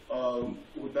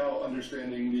without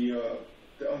understanding the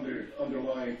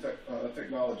underlying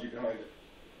technology behind it.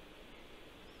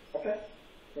 Okay,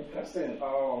 interesting.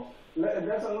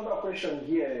 There's another question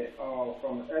here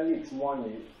from Elite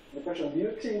Money. The question, do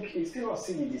you think it's still on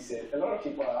CBDC? A lot of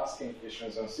people are asking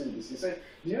questions on CBDC. So,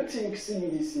 do you think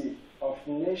CBDC of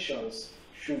nations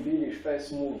should be the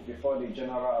first move before the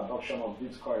general adoption of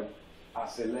Bitcoin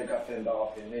as a legal tender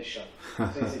of a nation?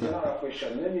 So it's a general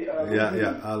question. Maybe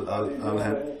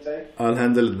I'll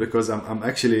handle it because I'm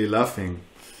actually laughing.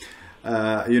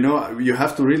 You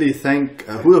have to really thank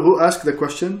who asked the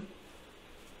question.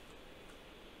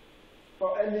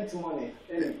 For Elite Money.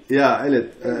 Yeah,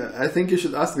 Elite. I think you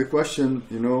should ask the question.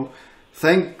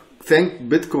 Thank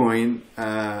Bitcoin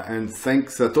and thank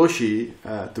Satoshi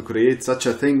to create such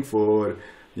a thing for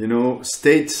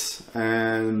states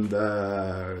and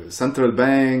central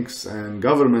banks and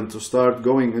government to start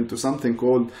going into something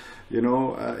called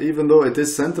even though it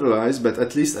is centralized, but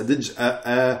at least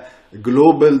a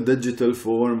global digital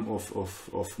form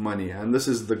of money. And this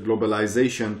is the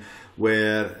globalization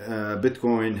where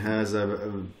Bitcoin has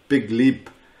a big leap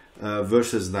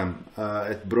versus them.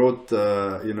 It brought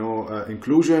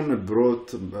inclusion, it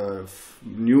brought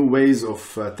new ways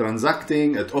of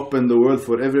transacting, it opened the world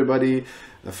for everybody,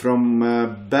 from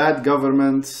bad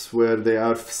governments where they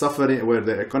are suffering, where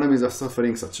their economies are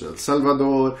suffering, such as El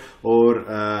Salvador or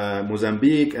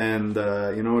Mozambique and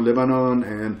Lebanon,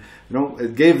 and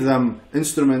it gave them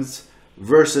instruments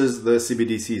versus the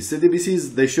CBDCs.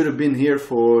 CBDCs, they should have been here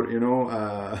for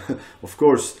of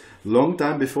course long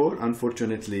time before.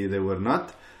 Unfortunately, they were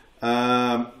not.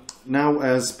 Now,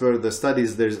 as per the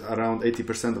studies, there's around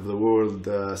 80% of the world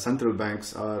central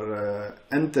banks are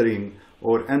entering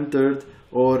or entered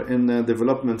or in the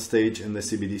development stage in the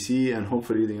CBDC, and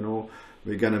hopefully,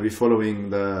 we're gonna be following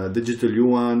the digital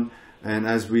yuan. And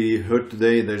as we heard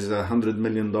today, there's $100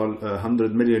 million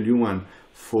yuan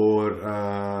for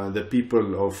the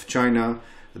people of China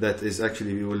that is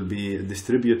actually will be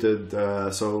distributed.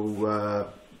 There's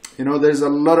a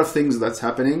lot of things that's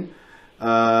happening.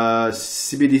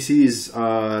 CBDCs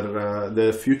are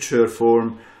the future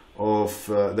form of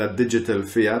that digital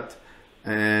fiat.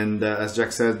 And as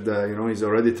Jack said, he's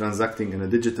already transacting in a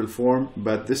digital form,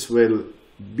 but this will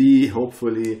be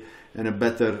hopefully in a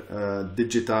better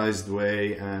digitized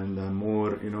way and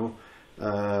more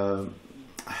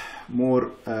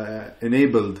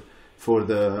enabled for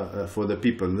the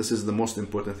people. This is the most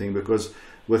important thing, because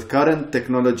with current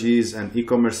technologies and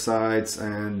e-commerce sites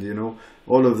and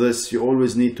all of this, you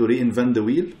always need to reinvent the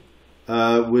wheel.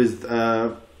 With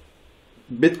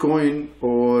Bitcoin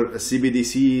or a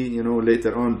CBDC,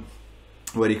 later on,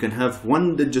 where you can have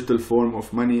one digital form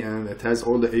of money and it has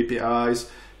all the APIs.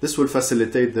 This will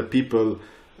facilitate the people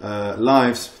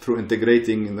lives through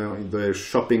integrating their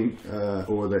shopping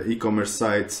or the e-commerce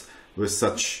sites with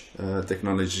such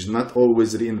technologies, not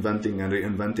always reinventing.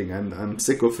 And I'm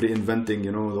sick of reinventing,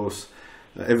 those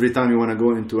every time you want to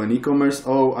go into an e-commerce,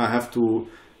 I have to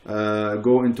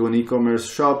go into an e-commerce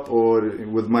shop or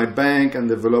with my bank and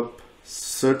develop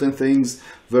certain things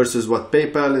versus what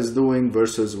PayPal is doing,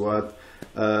 versus what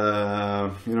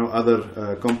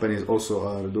other companies also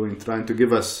are doing, trying to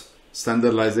give us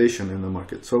standardization in the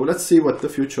market. So let's see what the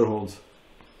future holds.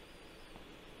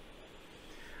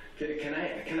 Can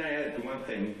I add one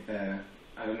thing?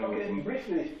 I don't know. Okay,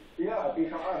 briefly. Yeah, we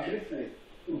can add briefly.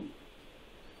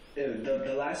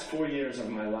 The last 4 years of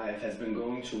my life has been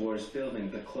going towards building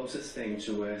the closest thing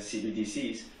to a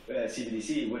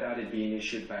CBDC without it being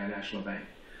issued by a national bank.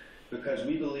 Because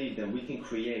we believe that we can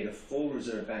create a full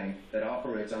reserve bank that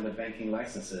operates under banking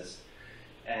licenses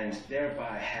and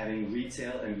thereby having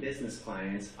retail and business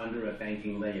clients under a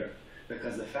banking layer.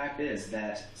 Because the fact is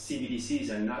that CBDCs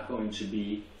are not going to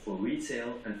be for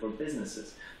retail and for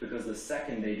businesses, because the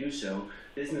second they do so,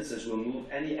 businesses will move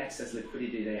any excess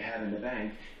liquidity they have in the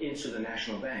bank into the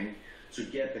national bank to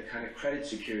get the kind of credit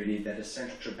security that a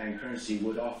central bank currency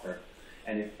would offer.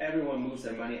 And if everyone moves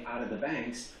their money out of the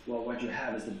banks, well, what you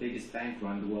have is the biggest bank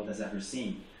run the world has ever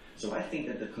seen. So I think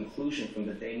that the conclusion from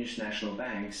the Danish national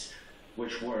banks,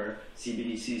 which were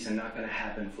CBDCs are not going to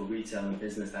happen for retail and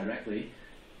business directly,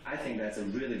 I think that's a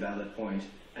really valid point,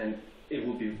 and it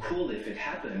would be cool if it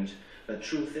happened. The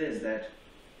truth is that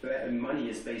money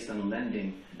is based on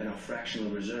lending and on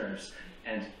fractional reserves,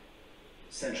 and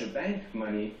central bank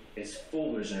money is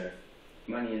full reserve.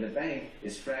 Money in the bank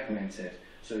is fragmented.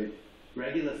 So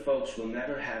regular folks will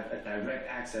never have a direct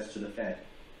access to the Fed,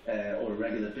 or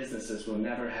regular businesses will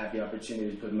never have the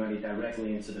opportunity to put money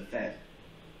directly into the Fed.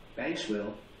 Banks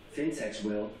will. Fintechs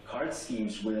will, card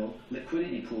schemes will,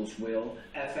 liquidity pools will,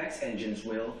 FX engines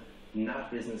will,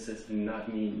 not businesses, not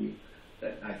me and you.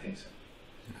 I think so.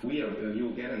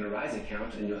 You'll get an Arise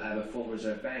account and you'll have a full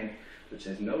reserve bank which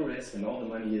has no risk and all the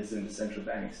money is in the central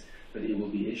banks, but it will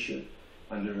be issued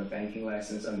under a banking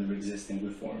license under existing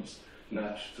reforms,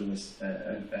 not through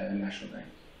a national bank.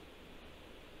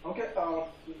 Okay,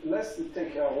 let's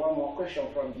take one more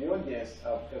question from the audience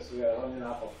because we are running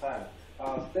out of time.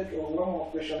 Take one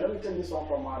more question. Let me take this one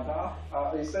from Ada.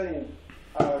 He's saying,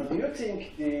 do you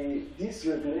think these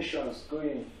regulations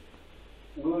going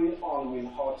on will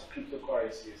hurt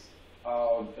cryptocurrencies?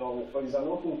 It's an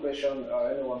open question.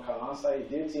 Anyone can answer it.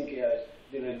 Do you think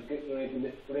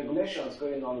the regulations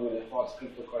going on will hurt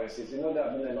cryptocurrencies? You know, there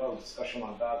have been a lot of discussion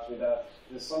on that. Whether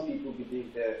some people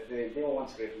believe that they don't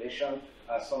want regulation,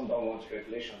 some don't want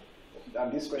regulation.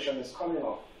 And this question is coming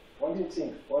up. What do you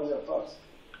think? What's your thoughts?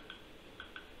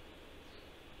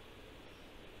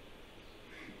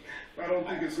 I don't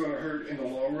think it's going to hurt in the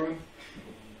long run.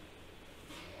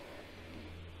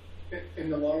 In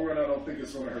the long run, I don't think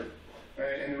it's going to hurt.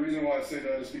 And the reason why I say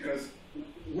that is because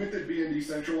with it being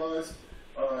decentralized,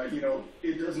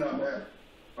 it does not matter.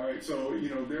 All right, so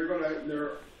there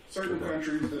are certain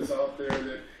countries that's out there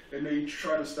that they may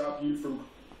try to stop you from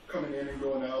coming in and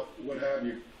going out, what have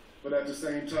you. But at the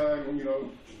same time,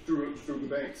 through the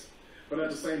banks. But at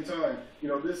the same time,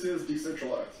 this is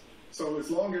decentralized. So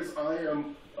as long as I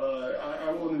am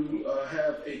I want to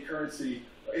have a currency,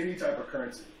 any type of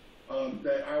currency,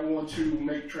 that I want to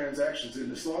make transactions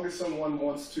in. As long as someone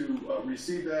wants to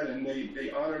receive that and they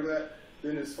honor that,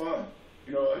 then it's fine.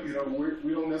 We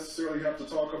don't necessarily have to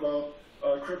talk about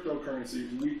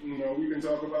cryptocurrencies. We can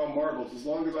talk about marbles. As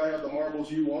long as I have the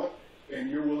marbles you want and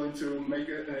you're willing to make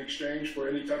it an exchange for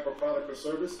any type of product or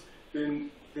service, then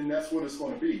that's what it's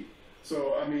going to be.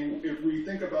 So, I mean, if we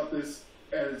think about this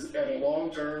as at a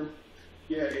long term,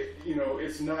 yeah,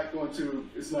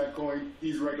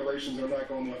 these regulations are not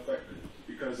going to affect it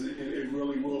because it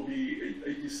really will be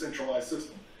a decentralized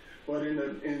system. But in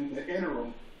the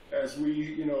interim, as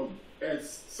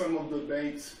as some of the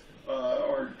banks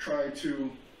are trying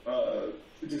to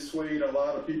dissuade a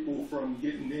lot of people from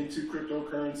getting into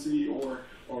cryptocurrency, or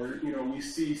we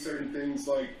see certain things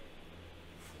like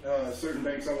certain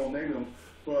banks, I won't name them,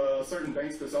 but certain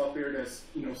banks that's out there that's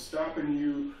stopping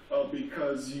you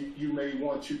because you may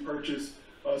want to purchase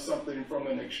something from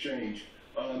an exchange.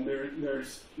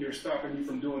 They're stopping you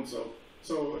from doing so.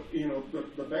 So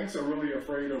the banks are really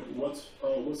afraid of what's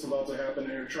about to happen,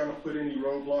 and they're trying to put any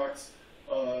roadblocks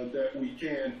that we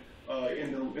can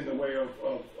in the way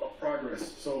of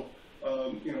progress. So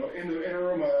in the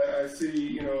interim, I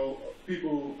see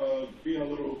people being a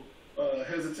little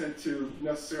hesitant to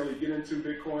necessarily get into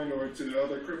Bitcoin or to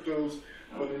other cryptos,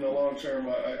 but in the long term,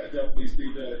 I definitely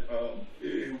see that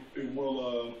it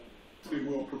will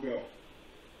prevail.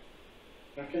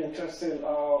 Okay, interesting.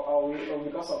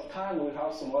 Because of time, we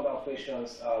have some other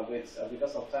questions.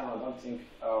 Because of time, I don't think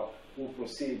we'll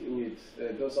proceed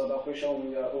with those other questions.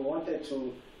 We wanted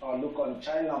to look on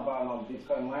China ban on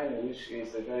Bitcoin mining, which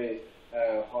is a very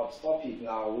hot topic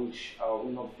now, which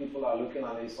people are looking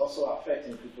at. It's also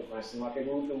affecting cryptocurrency market.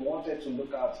 We wanted to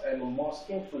look at Elon Musk's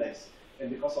influence and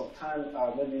because of time,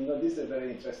 maybe this is a very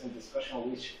interesting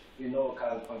discussion which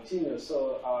can continue.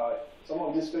 So some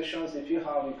of these questions, if you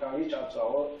have, you can reach out to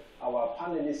our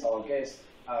panelists, our guests,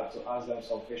 to ask them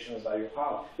some questions that you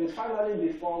have. But finally,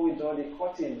 before we do the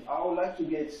cutting, I would like to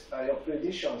get your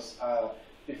predictions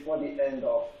before the end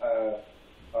of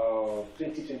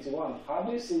 2021. How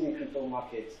do you see the crypto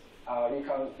market?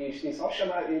 It's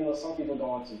optional, some people don't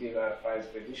want to give a price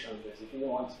prediction, but if you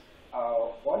want,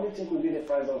 what do you think will be the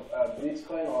price of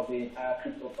Bitcoin or the entire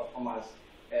crypto performance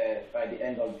by the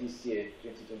end of this year,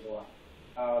 2021?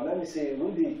 Let me say,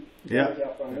 Rudy. Yeah,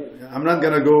 I'm not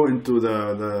gonna go into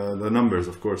the numbers,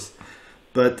 of course,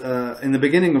 but in the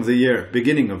beginning of the year,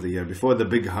 before the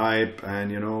big hype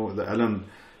and the Elon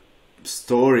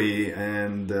story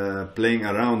and playing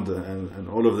around and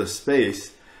all of the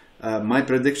space, my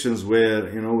predictions were,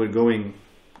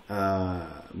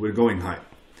 we're going high,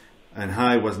 and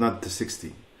high was not the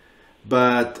 60.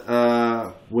 But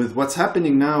with what's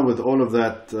happening now, with all of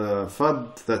that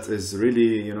FUD that is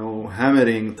really,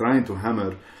 trying to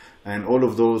hammer, and all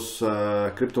of those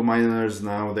crypto miners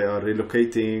now, they are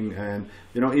relocating, and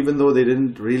even though they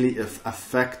didn't really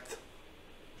affect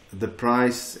the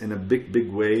price in a big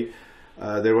way,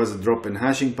 there was a drop in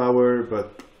hashing power,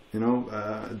 but it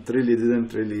really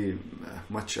didn't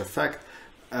much affect.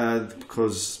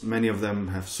 Because many of them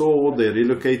have sold, they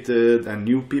relocated, and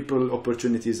new people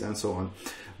opportunities and so on.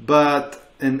 But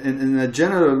in a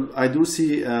general, I do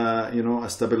see a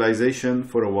stabilization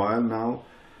for a while now.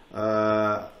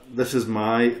 This is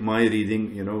my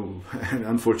reading. And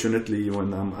unfortunately,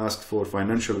 when I'm asked for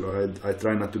financial, I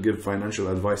try not to give financial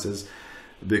advices,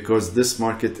 because this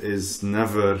market is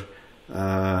never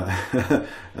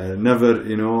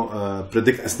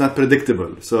it's not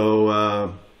predictable.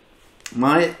 So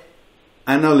my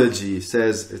analogy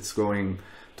says it's going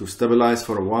to stabilize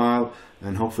for a while,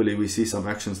 and hopefully we see some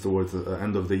actions towards the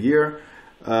end of the year.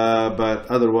 But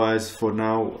otherwise, for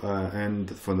now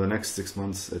and for the next 6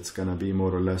 months, it's going to be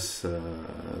more or less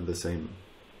the same.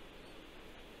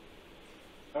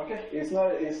 Okay, it's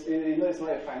not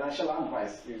a financial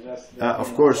advice. It's just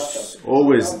of course,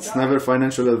 always. It's never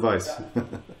financial advice.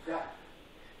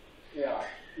 Yeah.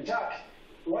 Jack,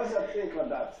 what's your take on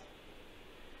that?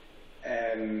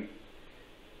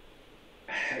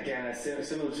 Again,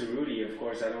 similar to Rudy, of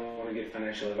course, I don't want to give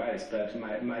financial advice, but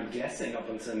my guessing up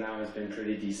until now has been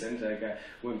pretty decent. Like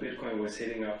when Bitcoin was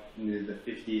hitting up the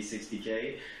 50,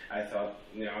 60K, I thought,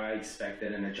 I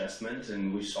expected an adjustment,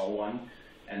 and we saw one,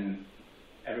 and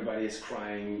everybody is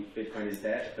crying Bitcoin is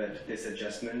dead, but this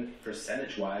adjustment,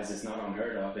 percentage-wise, is not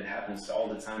unheard of. It happens all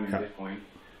the time in Bitcoin.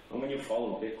 And when you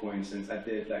follow Bitcoin since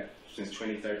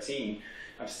 2013,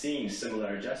 I've seen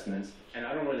similar adjustments, and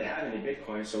I don't really have any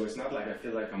Bitcoin, so it's not like I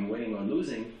feel like I'm winning or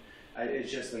losing.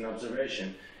 It's just an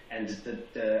observation. And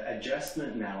the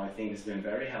adjustment now, I think, has been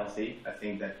very healthy. I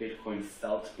think that Bitcoin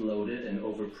felt bloated and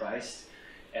overpriced.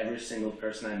 Every single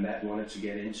person I met wanted to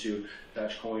get into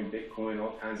Dogecoin, Bitcoin,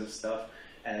 all kinds of stuff.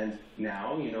 And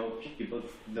now, people,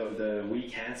 the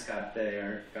weak hands got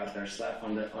their slap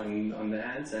on the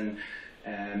hands, and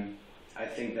I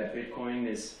think that Bitcoin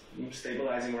is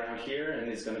stabilizing around here,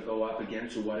 and it's going to go up again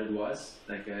to what it was,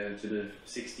 like to the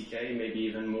 60K, maybe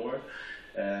even more.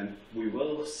 We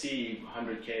will see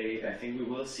 100K. I think we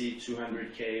will see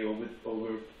 200K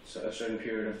over a certain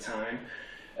period of time,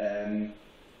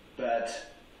 but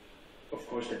of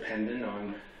course, dependent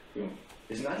on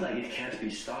it's not like it can't be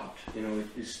stopped.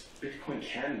 Bitcoin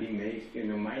can be made.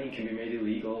 Mining can be made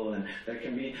illegal, and there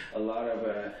can be a lot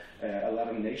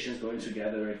of nations going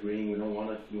together agreeing we don't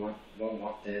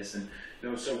want this, and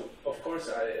So of course,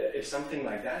 if something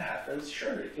like that happens,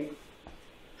 sure, it can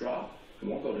drop. It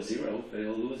won't go to zero, but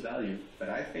it'll lose value. But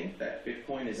I think that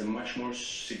Bitcoin is a much more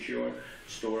secure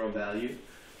store of value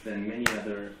than many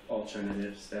other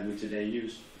alternatives that we today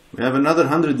use. We have another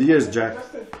 100 years, Jack.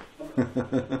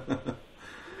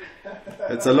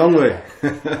 It's a long way.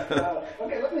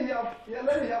 Okay, let me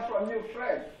hear from you,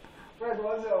 Fred. Fred,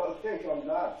 what's your take on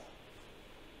that?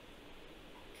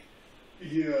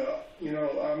 Yeah,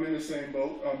 I'm in the same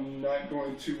boat. I'm not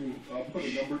going to put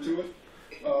a number to it,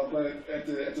 but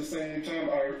at the same time,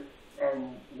 I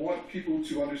want people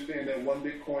to understand that one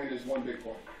Bitcoin is one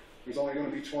Bitcoin. There's only going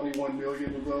to be 21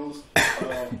 million of those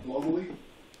globally,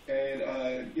 and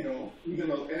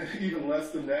even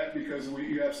less than that, because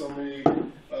you have so many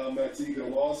that's either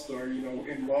lost or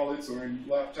in wallets or in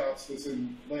laptops that's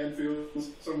in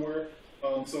landfills somewhere.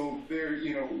 So there,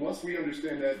 once we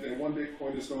understand that one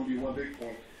Bitcoin is going to be one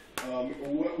Bitcoin,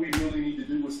 what we really need to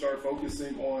do is start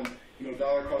focusing on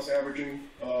dollar cost averaging,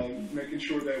 making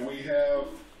sure that we have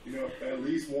at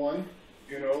least one,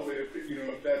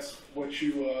 if that's what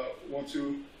you want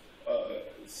to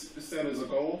set as a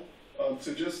goal,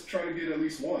 to just try to get at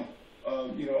least one.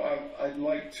 I'd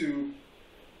like to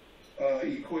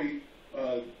equate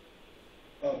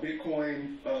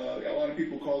Bitcoin. A lot of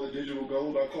people call it digital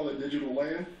gold. I call it digital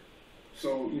land.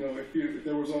 So, if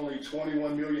there was only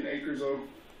 21 million acres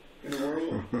in the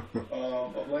world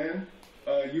of land,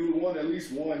 you would want at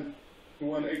least one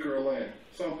acre of land,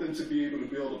 something to be able to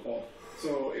build upon.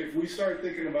 So if we start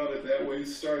thinking about it that way,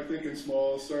 start thinking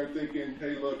small, start thinking,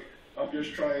 hey, look, I'm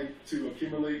just trying to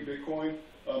accumulate Bitcoin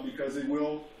because it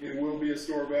will be a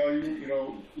store of value.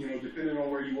 Depending on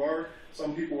where you are,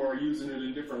 some people are using it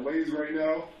in different ways right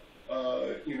now.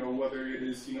 Whether it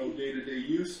is day-to-day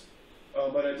use,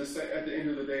 but at the end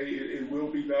of the day, it will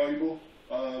be valuable.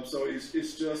 So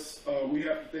it's just we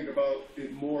have to think about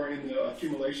it more in the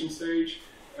accumulation stage,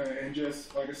 and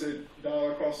just like I said,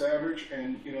 dollar cost average,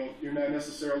 and you're not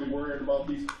necessarily worried about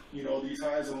these these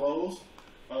highs and lows.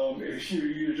 You're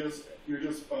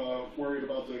just worried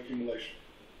about the accumulation.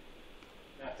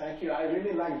 Thank you. I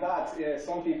really like that.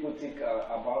 Some people think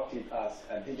about it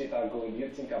as digital gold. You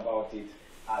think about it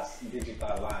as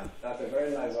digital land. That's a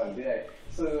very nice one there.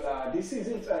 So this is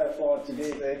it for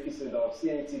today's episode of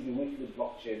CNE TV Weekly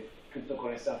Blockchain,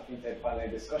 Cryptocurrency and Fintech Panel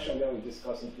Discussion, where we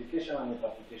discuss implication and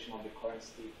interpretation of the current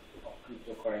state of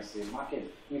cryptocurrency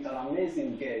market with an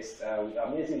amazing guest,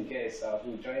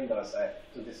 who joined us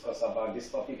to discuss about this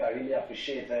topic. I really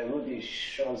appreciate Rudy,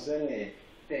 Shoushany,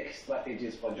 Tech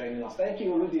Strategies, for joining us. Thank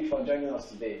you, Rudy, for joining us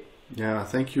today. Yeah,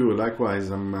 thank you. Likewise,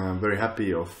 I'm very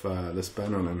happy of this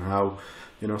panel and how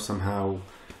somehow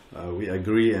we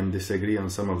agree and disagree on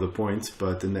some of the points,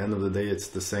 but in the end of the day, it's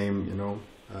the same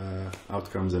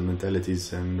outcomes and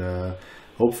mentalities, and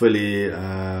hopefully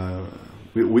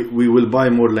we will buy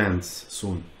more lands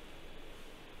soon.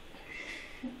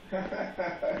 That's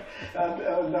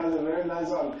a very nice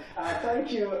one.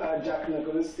 Thank you, Jack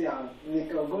Nicolostian,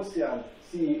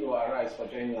 CEO Arise, for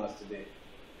joining us today.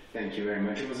 Thank you very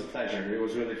much. It was a pleasure. It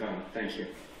was really fun. Thank you.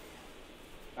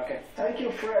 Okay. Thank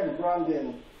you, Fred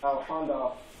Brandon, our founder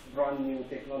of Brand New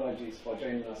Technologies, for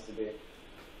joining us today.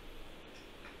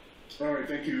 All right.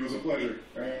 Thank you. It was a pleasure.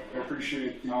 I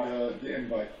appreciate the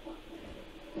invite.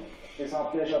 It's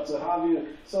our pleasure to have you.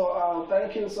 So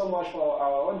thank you so much for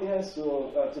our audience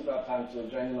who took our time to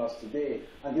join us today.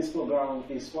 And this program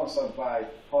is sponsored by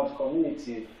Hot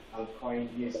Community and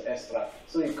Coinbase Extra.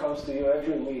 So it comes to you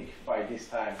every week by this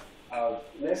time.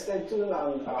 Let's stay tuned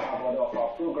and about our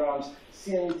programs.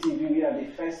 CNE TV, we are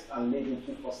the first and leading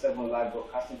 247 live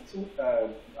broadcasting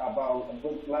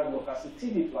live broadcasting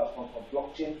TV platform for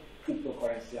blockchain,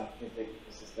 cryptocurrency, and fintech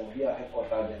ecosystem. We are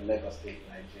headquartered in Lagos State,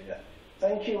 Nigeria.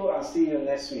 Thank you, and see you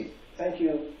next week. Thank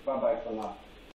you. Bye-bye for now.